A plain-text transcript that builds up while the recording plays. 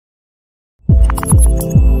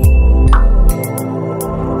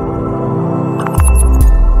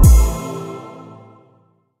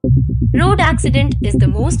Road accident is the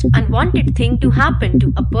most unwanted thing to happen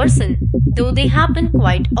to a person, though they happen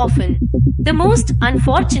quite often. The most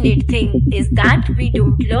unfortunate thing is that we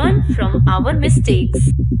don't learn from our mistakes.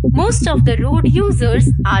 Most of the road users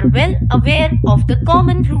are well aware of the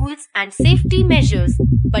common rules and safety measures,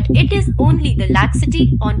 but it is only the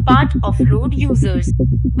laxity on part of road users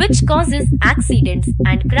which causes accidents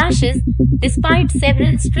and crashes, despite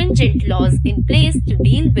several stringent laws in place to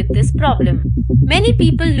deal with this problem. Many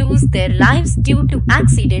people lose their lives due to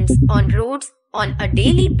accidents on roads on a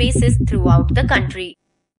daily basis throughout the country.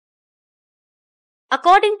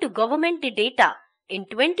 According to government data, in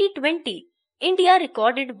 2020, India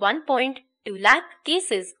recorded 1.2 lakh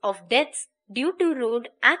cases of deaths due to road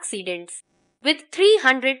accidents, with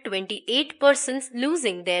 328 persons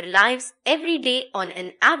losing their lives every day on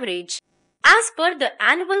an average. As per the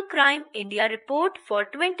Annual Crime India Report for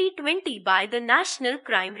 2020 by the National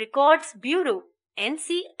Crime Records Bureau,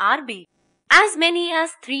 NCRB, as many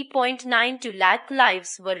as 3.92 lakh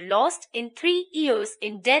lives were lost in 3 years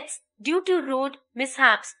in deaths due to road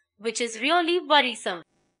mishaps, which is really worrisome.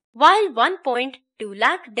 While 1.2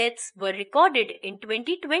 lakh deaths were recorded in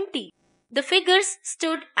 2020, the figures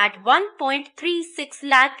stood at 1.36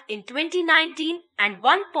 lakh in 2019 and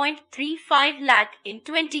 1.35 lakh in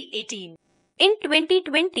 2018. In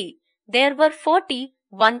 2020, there were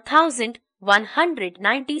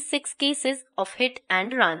 41,196 cases of hit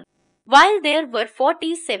and run, while there were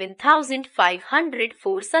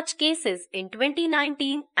 47,504 such cases in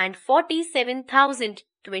 2019 and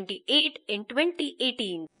 47,028 in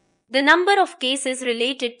 2018. The number of cases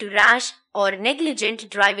related to rash or negligent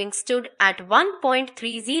driving stood at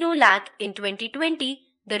 1.30 lakh in 2020,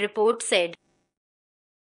 the report said.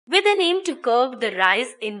 With an aim to curb the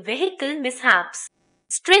rise in vehicle mishaps,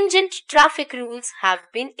 stringent traffic rules have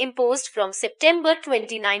been imposed from September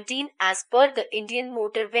 2019 as per the Indian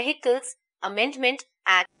Motor Vehicles Amendment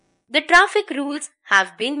Act. The traffic rules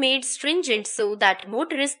have been made stringent so that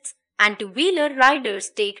motorists and two-wheeler riders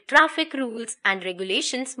take traffic rules and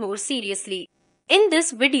regulations more seriously. In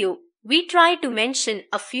this video, we try to mention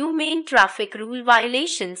a few main traffic rule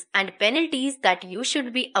violations and penalties that you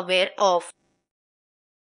should be aware of.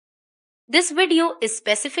 This video is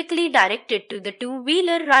specifically directed to the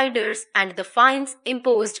two-wheeler riders and the fines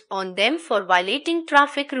imposed on them for violating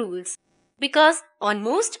traffic rules, because on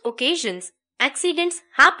most occasions, accidents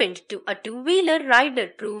happened to a two-wheeler rider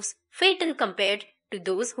proves fatal compared to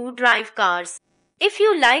those who drive cars. If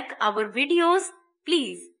you like our videos,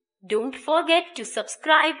 please don't forget to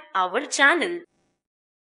subscribe our channel.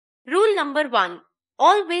 Rule number 1.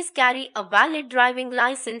 Always carry a valid driving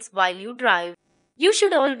license while you drive. You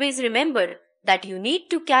should always remember that you need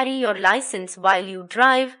to carry your license while you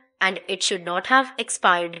drive and it should not have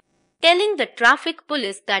expired. Telling the traffic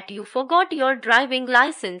police that you forgot your driving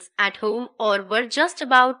license at home or were just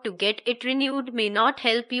about to get it renewed may not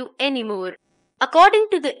help you anymore. According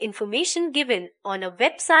to the information given on a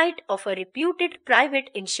website of a reputed private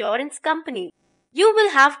insurance company, you will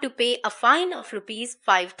have to pay a fine of Rs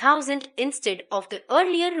 5,000 instead of the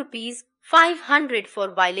earlier Rs 500 for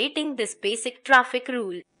violating this basic traffic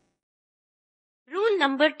rule. Rule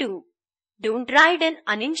number 2. Don't ride an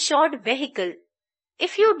uninsured vehicle.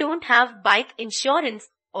 If you don't have bike insurance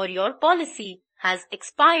or your policy has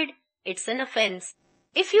expired, it's an offense.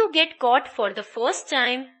 If you get caught for the first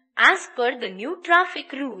time, as per the new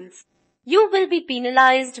traffic rules, you will be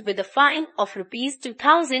penalized with a fine of Rs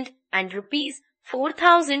 2,000 and Rs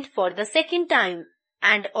 4,000 for the second time,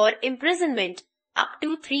 and or imprisonment up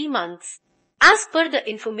to 3 months. As per the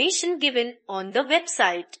information given on the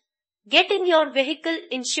website, getting your vehicle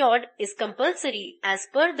insured is compulsory as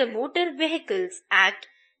per the Motor Vehicles Act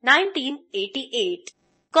 1988.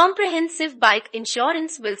 Comprehensive bike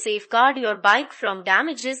insurance will safeguard your bike from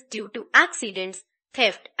damages due to accidents,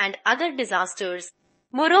 theft and other disasters.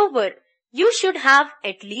 Moreover, you should have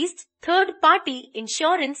at least third-party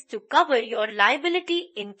insurance to cover your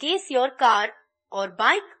liability in case your car or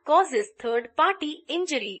bike causes third-party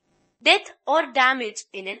injury, death or damage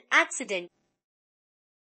in an accident.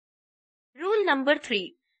 Rule number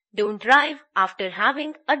 3. Don't drive after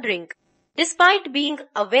having a drink. Despite being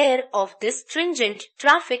aware of this stringent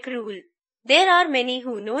traffic rule, there are many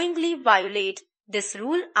who knowingly violate this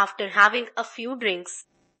rule after having a few drinks.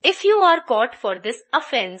 If you are caught for this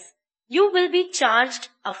offense, you will be charged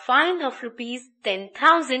a fine of Rs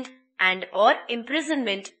 10,000 and or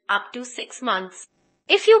imprisonment up to 6 months.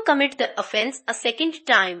 If you commit the offense a second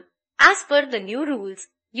time, as per the new rules,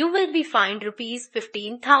 you will be fined rupees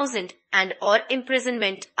 15,000 and or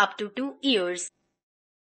imprisonment up to 2 years.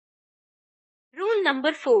 Rule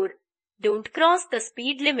number 4. Don't cross the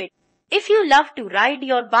speed limit. If you love to ride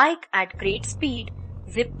your bike at great speed,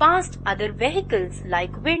 zip past other vehicles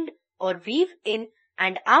like wind or weave in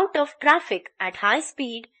and out of traffic at high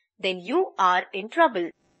speed, then you are in trouble.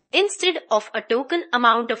 Instead of a token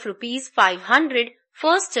amount of rupees 500,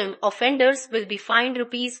 first-time offenders will be fined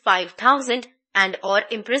rupees 5,000 and or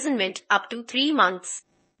imprisonment up to 3 months.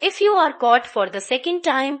 If you are caught for the second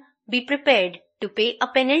time, be prepared to pay a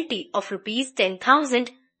penalty of rupees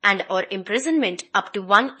 10,000 and or imprisonment up to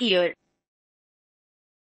 1 year.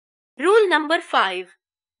 Rule number 5.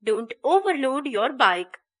 Don't overload your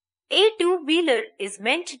bike. A two-wheeler is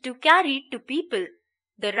meant to carry two people,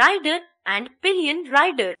 the rider and pillion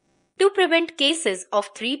rider. To prevent cases of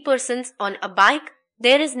 3 persons on a bike,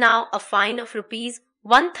 there is now a fine of rupees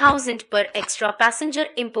 1,000 per extra passenger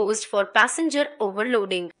imposed for passenger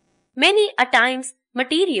overloading. Many a times,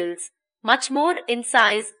 materials, much more in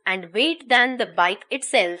size and weight than the bike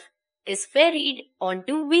itself, is ferried on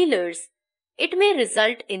two-wheelers. It may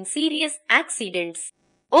result in serious accidents.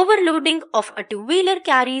 Overloading of a two-wheeler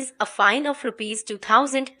carries a fine of rupees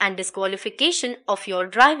 2,000 and disqualification of your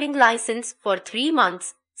driving license for 3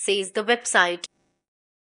 months, says the website.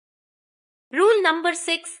 Rule number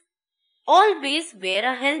 6. Always wear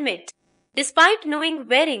a helmet. Despite knowing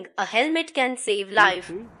wearing a helmet can save life,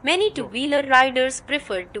 many two-wheeler riders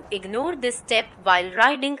prefer to ignore this step while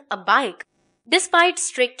riding a bike. Despite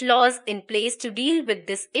strict laws in place to deal with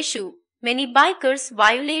this issue, many bikers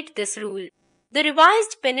violate this rule. The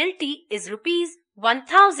revised penalty is rupees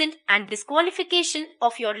 1,000 and disqualification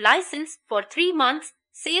of your license for 3 months,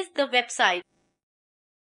 says the website.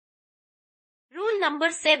 Rule number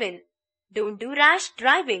 7. Don't do rash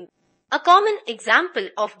driving. A common example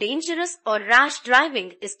of dangerous or rash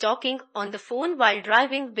driving is talking on the phone while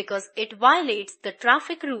driving because it violates the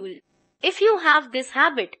traffic rule. If you have this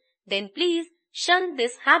habit, then please shun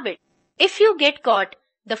this habit. If you get caught,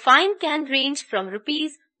 the fine can range from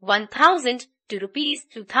rupees 1,000 to rupees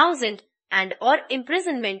 2,000 and or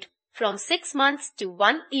imprisonment from 6 months to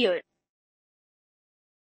 1 year.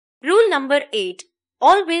 Rule number 8.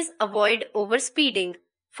 Always avoid overspeeding.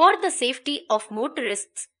 For the safety of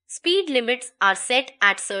motorists, speed limits are set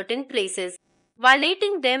at certain places.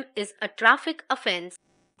 Violating them is a traffic offense.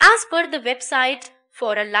 As per the website,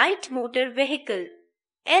 for a light motor vehicle,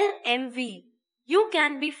 LMV, you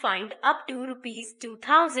can be fined up to rupees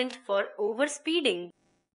 2,000 for overspeeding.